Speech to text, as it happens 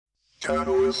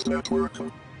Catalyst network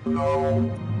now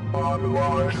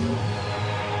online.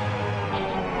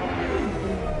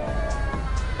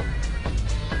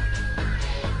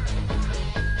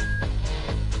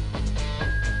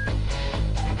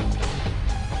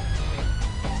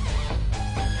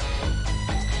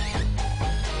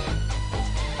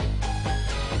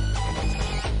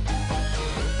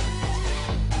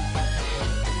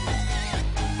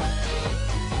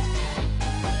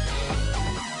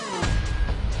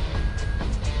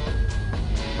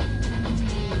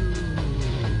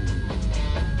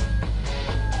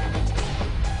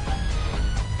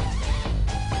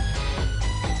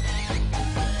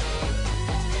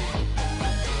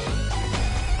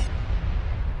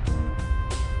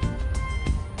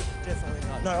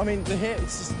 No, I mean, the hair,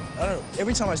 it's just, I don't know,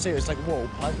 every time I see it, it's like, whoa,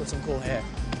 I've got some cool hair.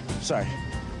 Sorry,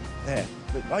 hair.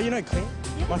 But, oh, you know Clint?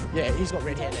 Yeah, he's got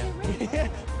red hair now. Yeah.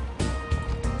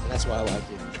 And that's why I like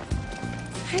you.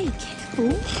 Hey,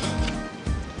 careful.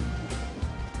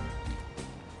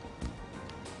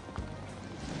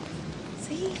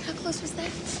 See, how close was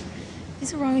that?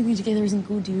 This arriving me together isn't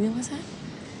good, do you realise that?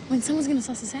 I mean, someone's going to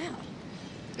suss us out.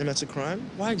 And that's a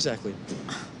crime? Why exactly?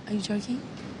 Are you joking?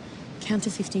 Count to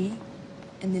 50.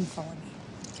 And then follow me,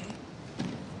 okay?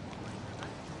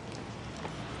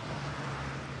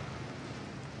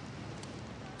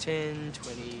 $10, $20,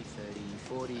 $30,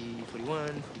 $40,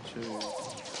 $41,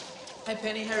 $42. Hey,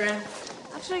 Penny, hey, Ram.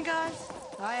 Afternoon, guys.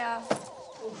 Hiya.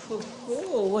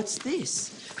 Oh, what's this?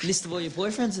 List of all your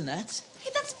boyfriends and that? Hey,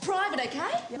 that's private,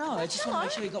 okay? No, I just want to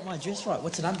make sure you got my address right.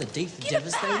 What's it under? Deep and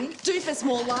devastating? Doofus,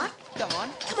 more like. Come on.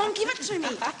 Come on, give it to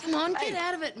me. Come on, get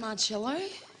out of it, Marcello.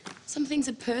 Some things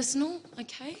are personal,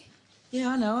 okay? Yeah,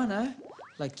 I know.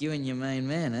 Like you and your main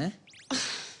man, eh?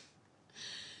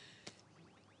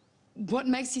 What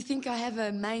makes you think I have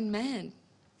a main man?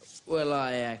 Well,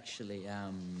 I actually,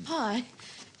 Hi.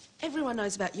 Everyone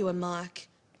knows about you and Mike.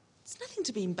 It's nothing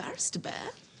to be embarrassed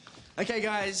about. Okay,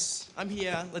 guys, I'm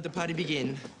here. Let the party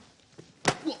begin.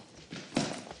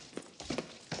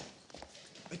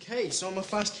 Okay, so I'm a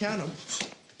fast counter.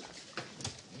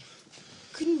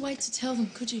 Couldn't wait to tell them,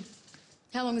 could you?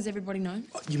 How long has everybody known?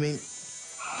 You mean...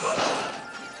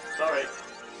 Sorry.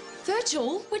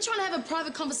 Virgil, we're trying to have a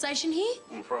private conversation here.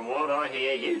 From what I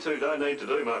hear, you two don't need to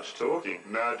do much talking.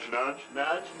 Nudge, nudge,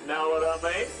 nudge. Know what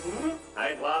I mean?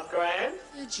 Ain't life grand?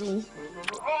 Virgil.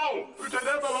 Oh! Who turned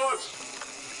out the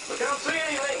lights? I can't see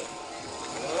anything.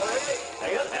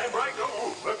 Hang on, handbrake.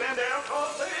 Oh, left hand down.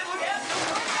 Oh, see it, look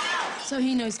out! So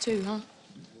he knows too, huh?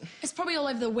 It's probably all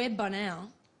over the web by now.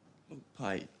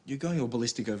 Pi, you're going all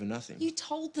ballistic over nothing. You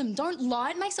told them. Don't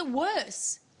lie. It makes it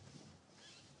worse.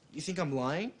 You think I'm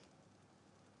lying?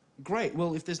 Great.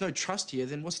 Well, if there's no trust here,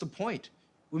 then what's the point?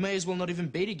 We may as well not even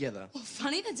be together. Well,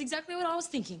 funny. That's exactly what I was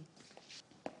thinking.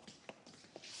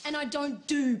 And I don't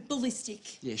do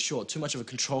ballistic. Yeah, sure. Too much of a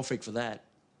control freak for that.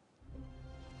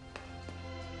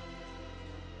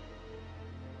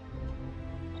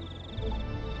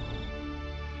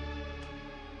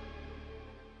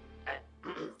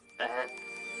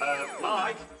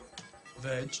 Mike?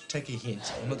 Virg, take a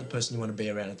hint. I'm not the person you want to be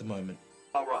around at the moment.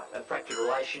 Oh, right, a fractured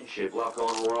relationship, like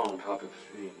gone wrong type of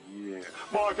thing, yeah.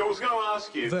 Mike, I was going to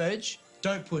ask you... Virg,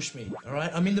 don't push me, all right?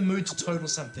 I'm in the mood to total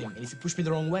something, and if you push me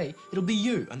the wrong way, it'll be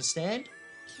you, understand?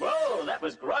 Whoa, that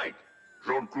was great.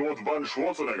 Jean-Claude Van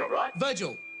Schwarzenegger. Right?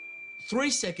 Virgil,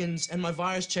 3 seconds, and my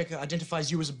virus checker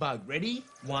identifies you as a bug. Ready?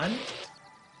 1,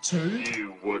 2...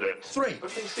 You wouldn't. 3.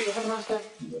 Okay, see you. Have a nice day.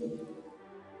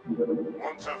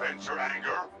 Want to vent your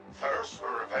anger? Thirst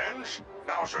for revenge?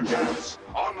 Now's your chance.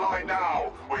 Online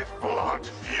now with Blood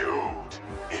Feud,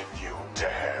 if you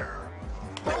dare.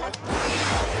 Revenge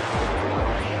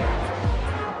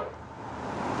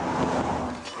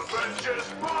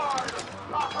is mine!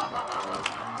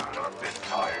 Not this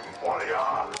time,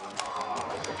 warrior.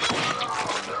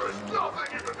 There is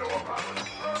nothing you can do about it.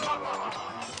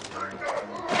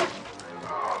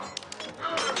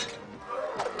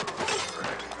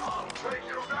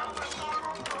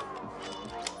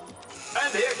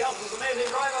 And here comes this amazing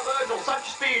driver, Virgil. Such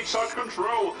speed, such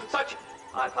control, such...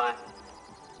 Hi.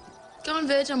 Go on,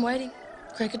 Virg. I'm waiting.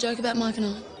 Crack a joke about Mike and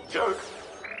I. Joke?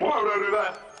 Why would I do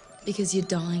that? Because you're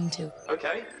dying to.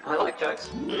 Okay, I like jokes.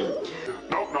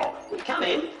 Knock, knock. Will you come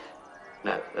in?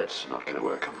 No, that's not going to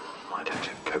work. I might have to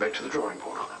go back to the drawing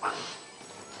board on that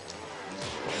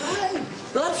one.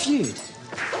 Blood feud.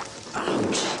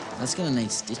 Ouch. That's gonna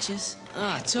need stitches.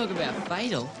 Ah, talk about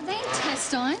fatal. Are they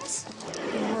intestines?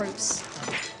 Gross.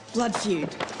 Blood Feud.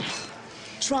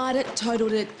 Tried it,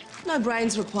 totaled it. No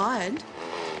brains required.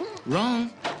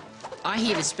 Wrong. I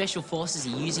hear the special forces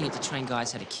are using it to train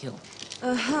guys how to kill.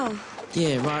 Uh-huh.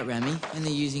 Yeah, right, Rami. And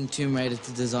they're using Tomb Raider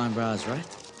to design bras, right?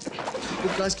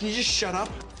 Look, guys, can you just shut up?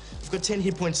 I've got 10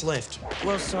 hit points left.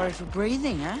 Well, sorry for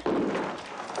breathing, huh?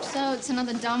 So it's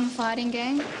another dumb fighting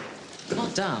game?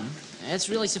 Not dumb. It's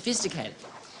really sophisticated.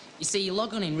 You see, you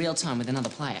log on in real time with another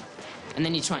player, and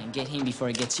then you try and get him before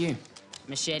he gets you.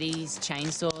 Machetes,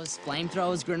 chainsaws,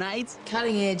 flamethrowers, grenades.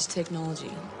 Cutting-edge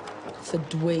technology for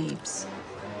dweebs.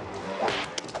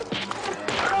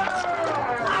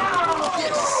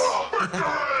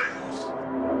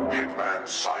 Hitman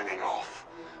signing off.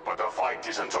 But the fight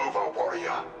isn't over,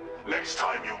 warrior. Next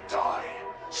time you die,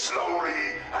 slowly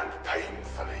and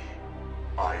painfully,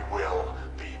 I will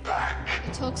be back.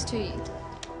 He talks to you.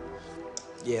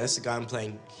 Yeah, that's the guy I'm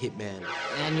playing, Hitman.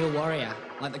 And you're warrior,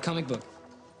 like the comic book.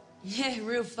 Yeah,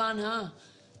 real fun, huh?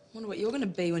 Wonder what you're gonna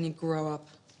be when you grow up.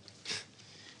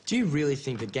 Do you really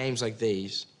think that games like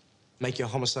these make you a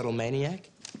homicidal maniac?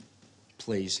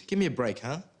 Please, give me a break,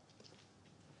 huh?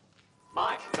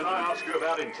 Mike, can I ask you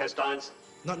about intestines?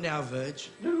 Not now, Verge.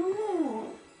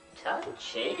 No,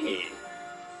 touchy.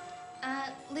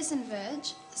 Listen,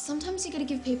 Verge, sometimes you gotta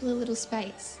give people a little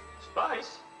space.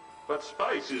 Space? But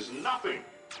space is nothing.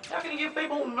 How can you give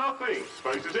people nothing?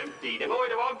 Space is empty,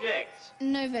 devoid of objects.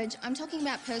 No, Verge, I'm talking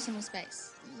about personal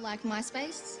space. Like my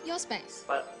space, your space.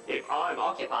 But if I'm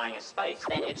occupying a space,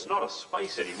 then it's not a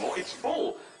space anymore, it's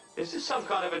full. Is this some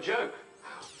kind of a joke?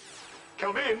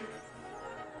 Come in.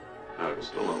 No, it's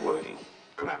still not working.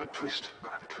 Gonna have a twist,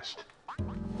 gonna have a twist.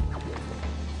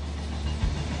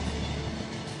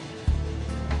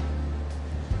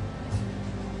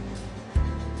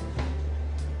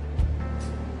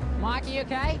 Mike, are you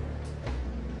okay?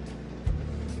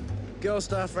 Girl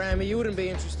stuff, Rami, you wouldn't be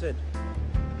interested.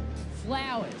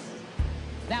 Flowers.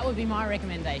 That would be my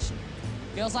recommendation.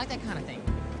 Girls like that kind of thing.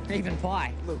 Even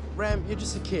pie. Look, Ram, you're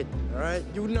just a kid, all right?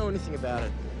 You wouldn't know anything about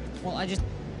it. Well, I just...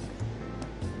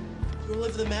 You're all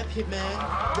over the map, Hitman.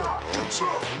 Gotcha.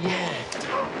 Yeah.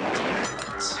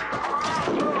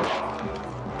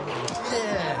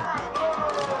 Yeah.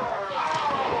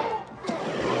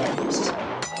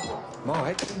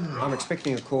 Mike, I'm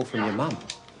expecting a call from your mum.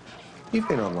 You've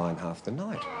been online half the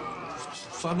night.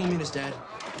 5 more minutes, Dad.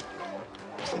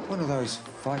 Is that one of those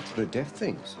fight to the death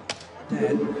things?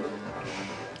 Dad,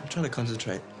 I'm trying to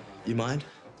concentrate. You mind?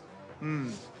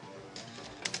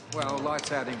 Well,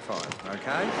 lights out in 5,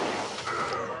 okay?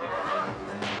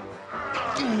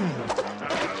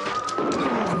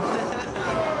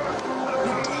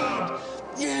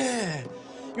 Yeah!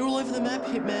 You're all over the map,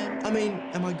 Hitman. I mean,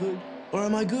 am I good? Or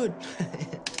am I good? You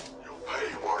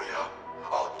pay, warrior.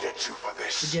 I'll get you for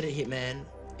this. Forget it, Hitman.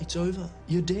 It's over.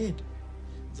 You're dead.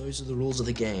 Those are the rules of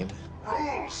the game.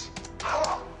 Rules?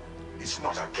 Ha! It's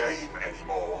not a game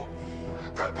anymore.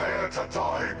 Prepare to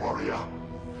die, warrior.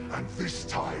 And this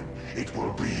time, it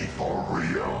will be for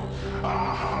real.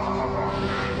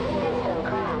 System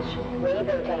crash.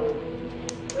 Rebooting.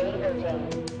 Rebooting.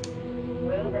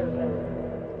 Rebooting.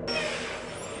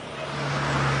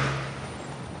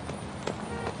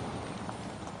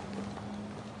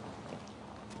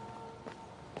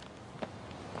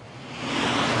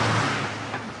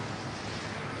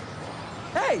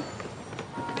 Hey!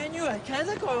 Man, you okay?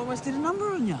 That guy almost did a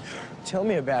number on you. Tell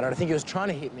me about it. I think he was trying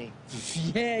to hit me.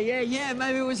 Yeah.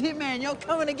 Maybe it was Hitman. You're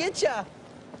coming to get ya.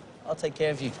 I'll take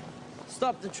care of you.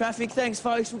 Stop the traffic. Thanks,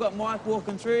 folks. We've got Mike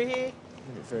walking through here.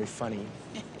 You're very funny.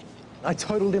 I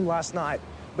totaled him last night,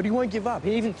 but he won't give up.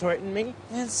 He even threatened me.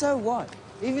 And so what?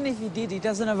 Even if he did, he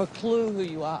doesn't have a clue who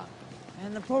you are.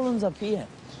 And the problem's up here.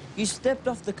 You stepped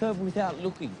off the curb without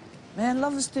looking. Man,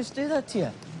 lovers stiffs do that to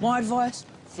you. My advice,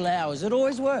 flowers. It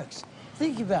always works.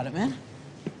 Think about it, man.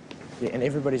 Yeah, and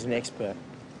everybody's an expert.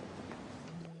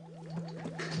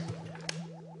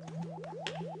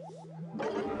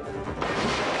 Your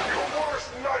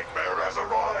worst nightmare has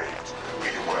arrived.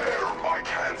 Beware, Mike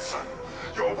Hansen.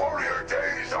 Your warrior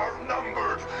days are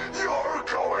numbered. You're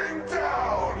going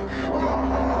down.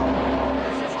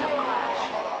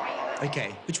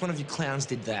 Okay, which one of you clowns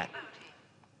did that?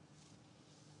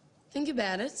 Think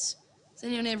about it. Has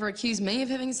anyone ever accused me of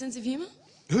having a sense of humour?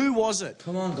 Who was it?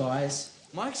 Come on, guys.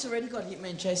 Mike's already got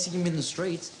Hitman chasing him in the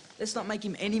streets. Let's not make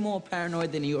him any more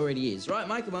paranoid than he already is. Right,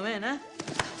 Mike, my man, huh?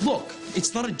 Look,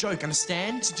 it's not a joke,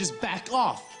 understand? So just back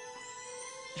off.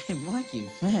 Hey, Mikey,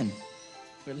 man.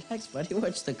 Relax, buddy.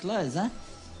 Watch the clothes, huh?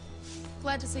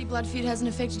 Glad to see Blood Feud hasn't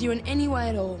affected you in any way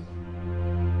at all.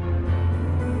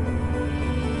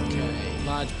 Okay,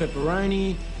 large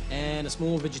pepperoni and a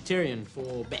small vegetarian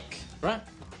for Beck, right?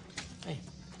 Hey,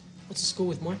 what's the score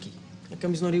with Mikey? How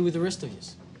come he's not here with the rest of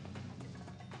us?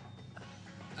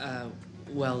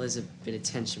 Well, there's a bit of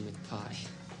tension with Pie.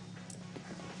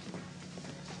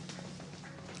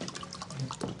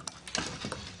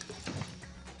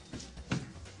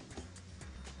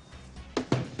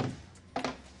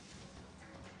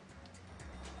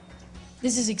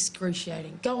 This is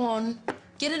excruciating. Go on.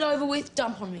 Get it over with.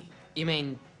 Dump on me. You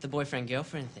mean the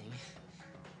boyfriend-girlfriend thing?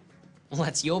 Well,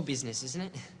 that's your business, isn't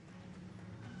it?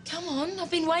 Come on. I've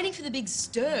been waiting for the big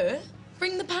stir.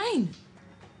 Bring the pain.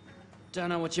 Don't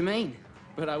know what you mean,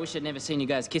 but I wish I'd never seen you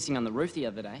guys kissing on the roof the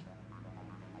other day.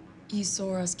 You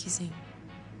saw us kissing.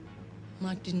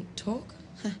 Mike didn't talk?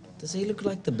 Does he look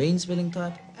like the bean-spilling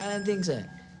type? I don't think so.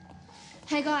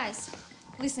 Hey guys,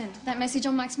 listen, that message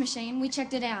on Mike's machine, we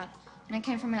checked it out. And it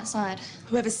came from outside.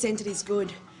 Whoever sent it is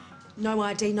good. No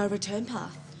ID, no return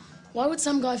path. Why would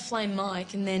some guy flame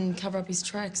Mike and then cover up his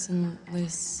tracks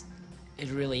unless... It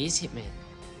really is Hitman.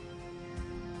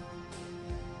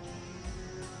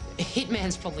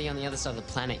 Hitman's probably on the other side of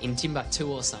the planet, in Timbuktu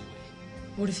or somewhere.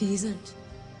 What if he isn't?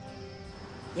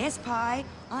 Yes, Pi,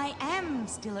 I am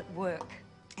still at work.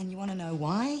 And you want to know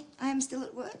why I am still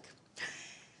at work?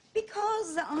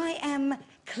 Because I am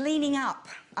cleaning up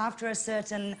after a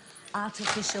certain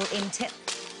artificial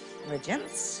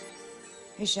intelligence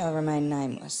who shall remain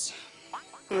nameless.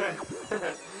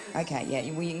 Okay, yeah,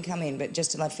 well, you can come in, but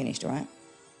just till I've finished, all right?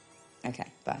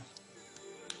 Okay, bye.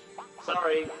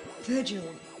 Sorry. Virgil,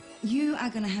 you are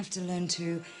going to have to learn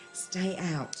to stay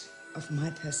out of my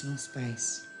personal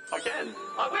space. I can.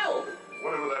 I will.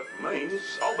 Whatever that means.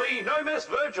 I'll be no mess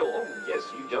Virgil. Oh, yes,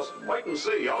 you just wait and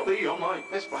see. I'll be on my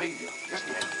best behaviour. Yes,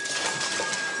 ma'am.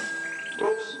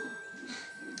 Whoops.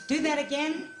 Do that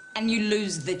again, and you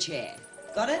lose the chair.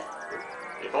 Got it?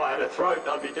 If I had a throat,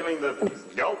 I'd be doing the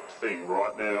gulp thing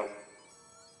right now.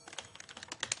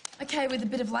 Okay, with a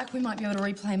bit of luck, we might be able to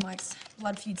replay Mike's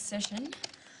blood feud session.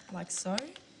 Like so.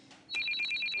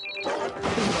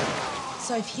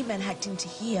 So if Hitman hacked into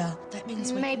here, that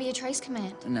means we... Maybe a trace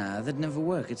command. Nah, that'd never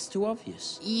work. It's too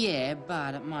obvious. Yeah,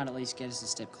 but it might at least get us a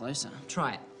step closer.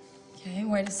 Try it. Okay,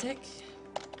 wait a sec.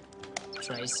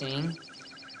 Tracing.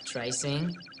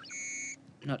 Tracing.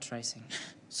 Not tracing.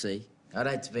 See? I'd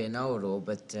hate to be a know-it-all,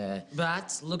 but...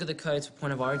 But look at the codes for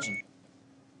point of origin.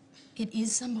 It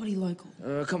is somebody local.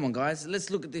 Come on, guys. Let's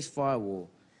look at this firewall.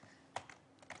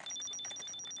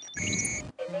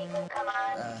 Fatal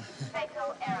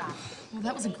error. Well,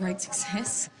 that was a great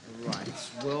success. Right.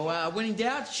 Well, when in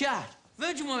doubt, shout.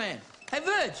 Virgil, my man. Hey,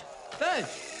 Virg! Virg!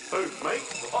 Who, me?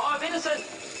 Oh, I'm innocent.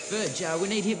 Virg, we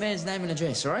need Hitman's name and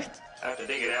address, all right? Have to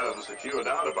dig it out of a secure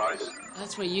database.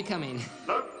 That's where you come in.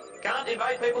 Nope. Can't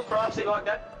invade people's privacy like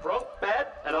that. Wrong, bad,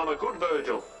 and I'm a good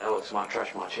Virgil. Alex might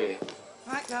trash my chair.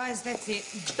 Right, guys, that's it.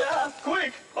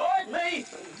 Quick, hide me!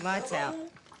 Lights out.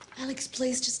 Alex,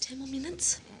 please, just 10 more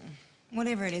minutes.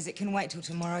 Whatever it is, it can wait till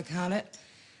tomorrow, can't it?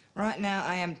 Right now,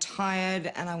 I am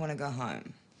tired and I want to go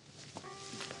home.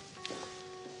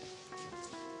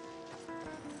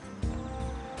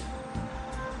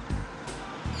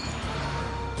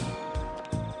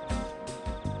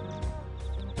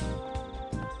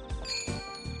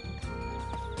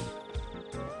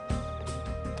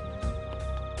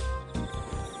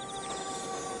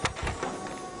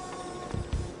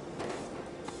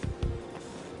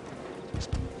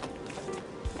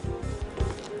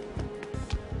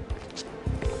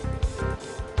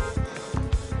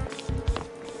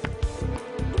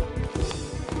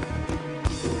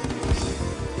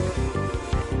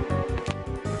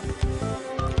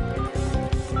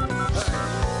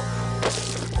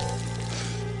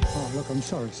 I'm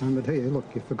sorry, son, but here, look,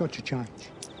 you forgot your change.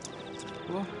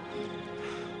 What?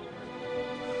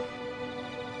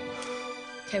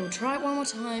 Okay, we'll try it one more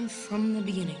time from the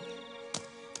beginning.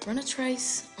 Run a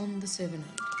trace on the server node.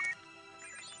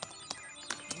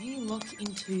 Okay, lock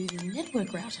into the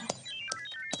network router.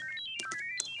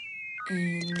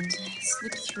 And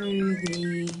slip through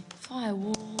the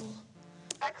firewall.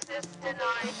 Access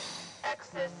denied.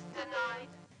 Access denied.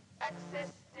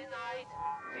 Access denied.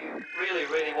 You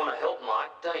really want to help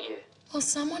Mike, don't you? Well,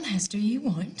 someone has to, you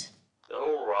won't.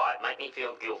 All right, make me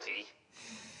feel guilty.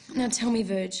 Now tell me,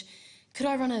 Virg, could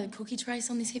I run a cookie trace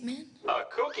on this hitman? A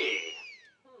cookie?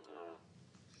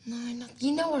 No,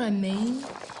 you know what I mean.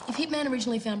 If Hitman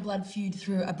originally found Blood Feud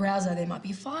through a browser, there might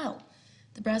be a file.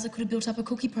 The browser could have built up a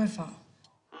cookie profile.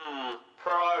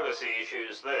 Privacy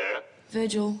issues there.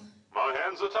 Virgil. My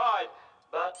hands are tied,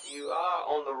 but you are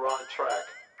on the right track.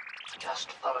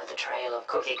 Just follow the trail of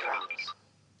cookie crumbs.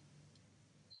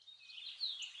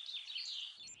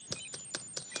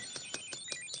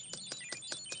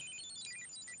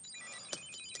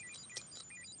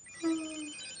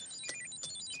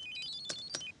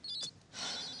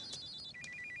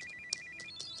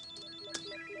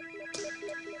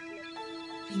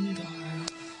 Bingo.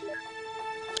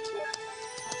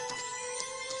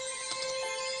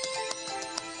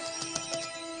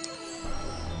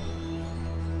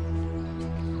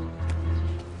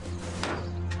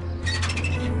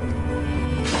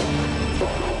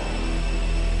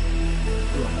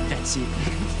 That's it.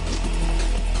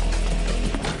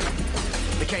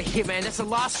 Okay, Hitman, that's the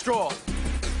last straw.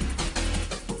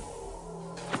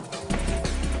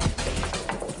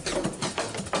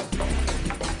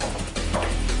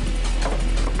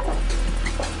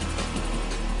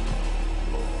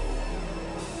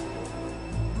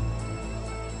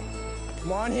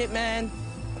 Come on, Hitman.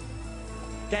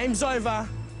 Game's over.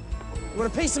 You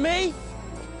want a piece of me?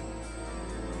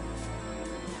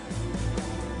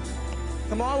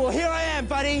 Come on, well, here I am,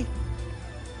 buddy.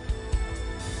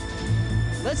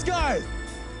 Let's go.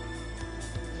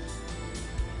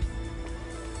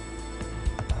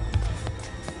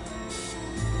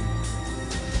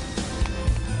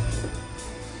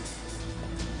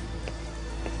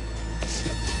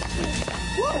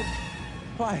 Woo!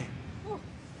 Hi.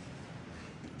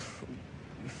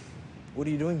 What are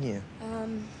you doing here?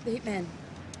 The hitman.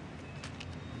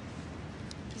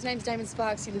 His name's Damon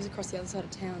Sparks. He lives across the other side of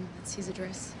town. That's his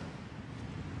address.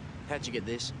 How'd you get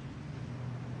this?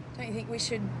 Don't you think we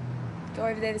should go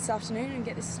over there this afternoon and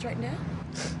get this straightened out?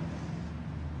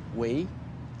 We?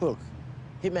 Look,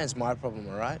 Hitman's my problem,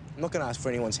 all right? I'm not gonna ask for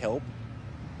anyone's help.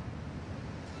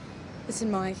 Listen,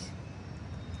 Mike.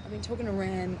 I've been talking to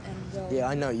Ram and, well... Yeah,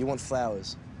 I know. You want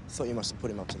flowers. Thought you must have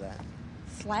put him up to that.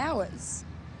 Flowers?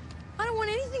 I don't want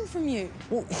anything from you.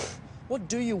 Well, what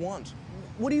do you want?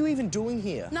 What are you even doing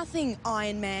here? Nothing,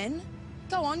 Iron Man.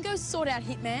 Go on, go sort out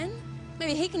Hitman.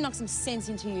 Maybe he can knock some sense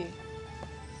into you.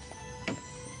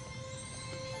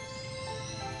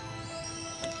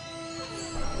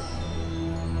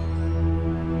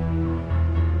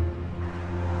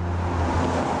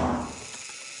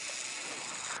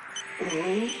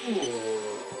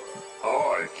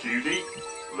 Hi, cutie.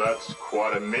 That's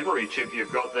quite a memory chip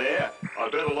you've got there. I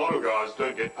bet a lot of guys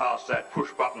don't get past that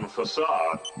push-button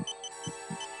facade.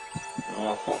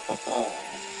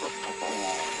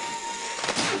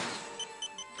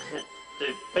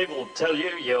 Did people tell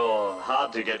you you're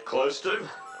hard to get close to?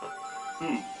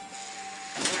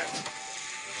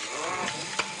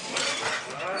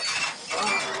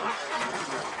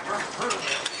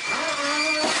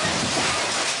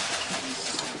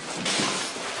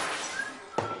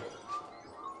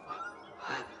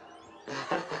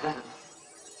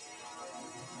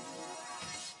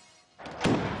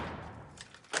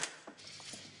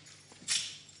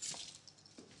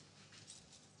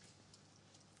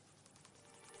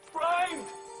 Framed!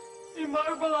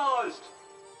 Immobilised!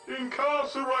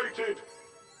 Incarcerated!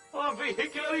 I'm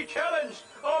vehicularly challenged!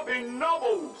 I've been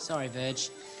nobbled! Sorry, Verge.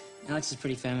 Alex is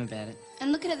pretty firm about it.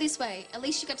 And look at it this way. At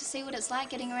least you got to see what it's like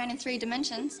getting around in 3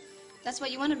 dimensions. That's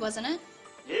what you wanted, wasn't it?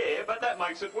 Yeah, but that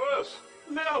makes it worse.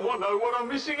 Now I know what I'm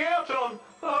missing out on.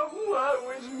 Oh,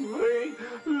 woe is me.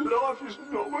 Life is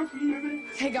not worth living.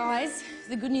 Hey, guys.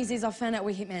 The good news is I've found out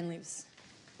where Hitman lives.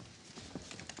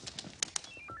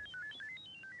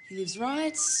 He lives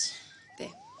right there.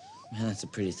 Man, that's a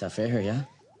pretty tough area.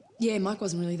 Yeah, Mike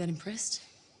wasn't really that impressed.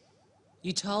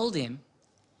 You told him?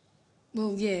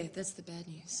 Well, yeah, that's the bad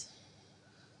news.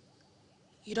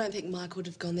 You don't think Mike would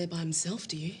have gone there by himself,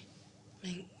 do you? I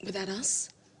mean, without us?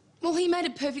 Well, he made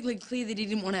it perfectly clear that he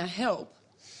didn't want our help.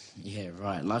 Yeah,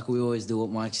 right. Like we always do what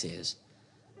Mike says.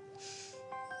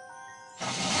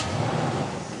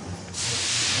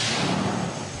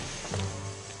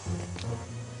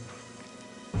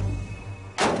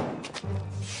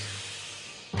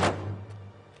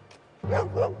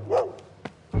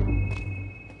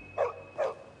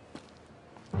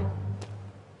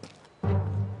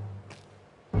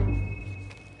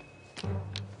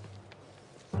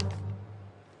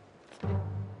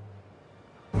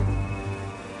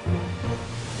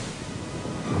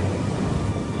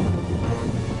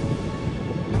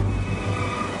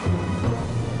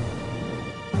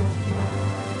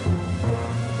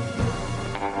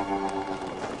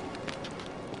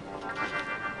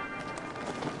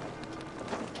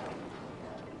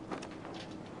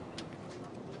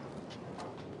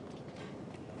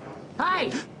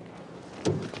 Hey!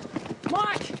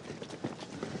 Mike!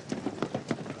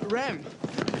 Ram,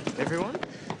 everyone?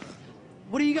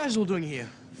 What are you guys all doing here?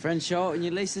 Friend show and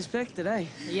you least suspected, eh?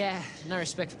 Yeah, no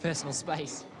respect for personal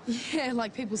space. Yeah,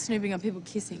 like people snooping on people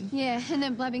kissing. Yeah, and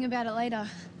then blabbing about it later.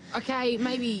 Okay,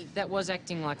 maybe that was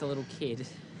acting like a little kid.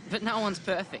 But no one's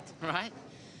perfect, right?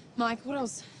 Mike, what I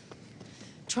was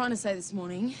trying to say this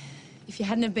morning, if you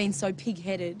hadn't have been so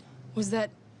pig-headed, was that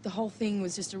the whole thing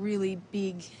was just a really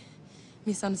big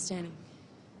misunderstanding.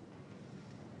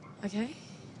 Okay?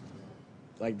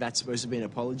 Like, that's supposed to be an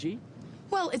apology?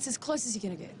 Well, it's as close as you're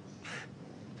gonna get.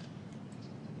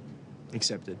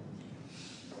 Accepted.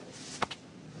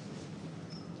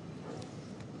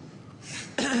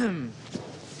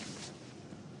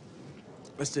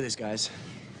 Let's do this, guys.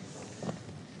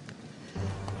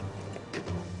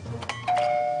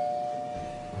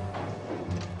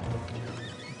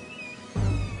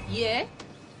 Yeah?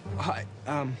 Hi,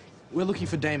 we're looking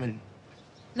for Damon.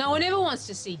 No one ever wants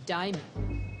to see Damon.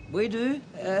 We do.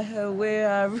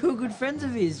 We're real good friends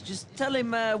of his. Just tell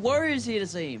him Warrior's here to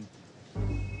see him.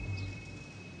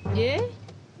 Yeah?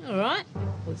 All right.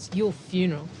 Well, it's your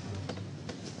funeral.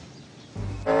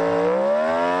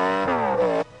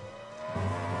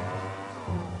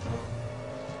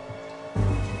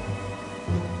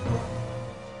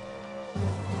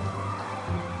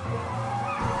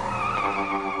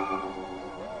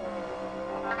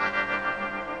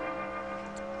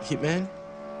 Hitman?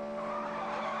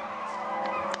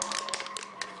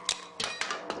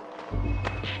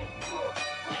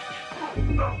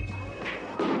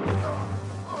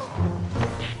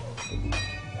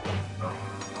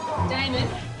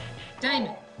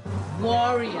 Damon.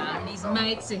 Warrior and his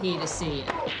mates are here to see you.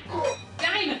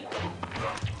 Damon!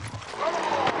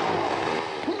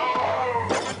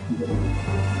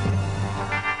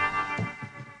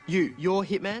 You're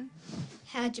Hitman?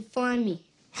 How'd you find me?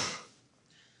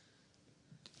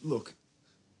 Look,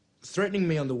 threatening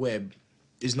me on the web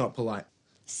is not polite.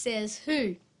 Says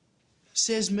who?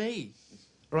 Says me.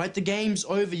 All right, the game's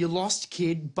over. You lost,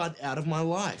 kid, but out of my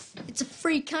life. It's a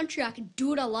free country. I can do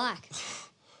what I like.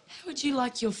 How would you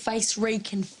like your face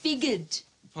reconfigured?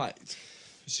 Hi,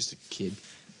 he's just a kid.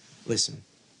 Listen,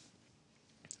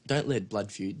 don't let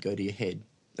blood feud go to your head.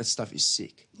 That stuff is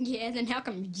sick. Yeah, then how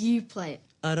come you play it?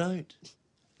 I don't.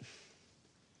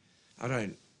 I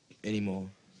don't anymore.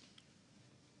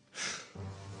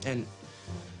 And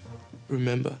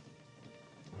remember,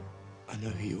 I know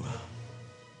who you are.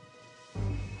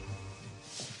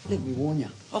 Let me warn you,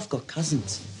 I've got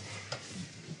cousins.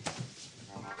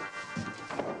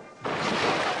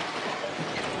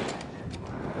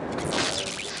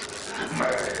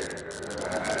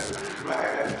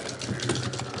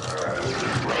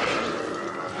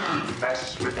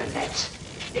 Mess with the net.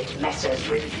 It messes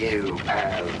with you,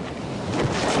 pal.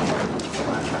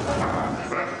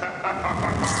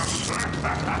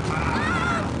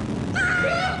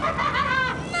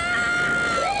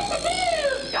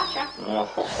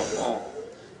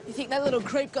 You think that little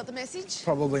creep got the message?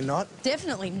 Probably not.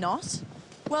 Definitely not.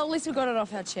 Well, at least we got it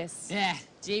off our chests. Yeah.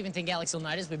 Do you even think Alex will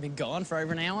notice we've been gone for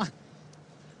over an hour?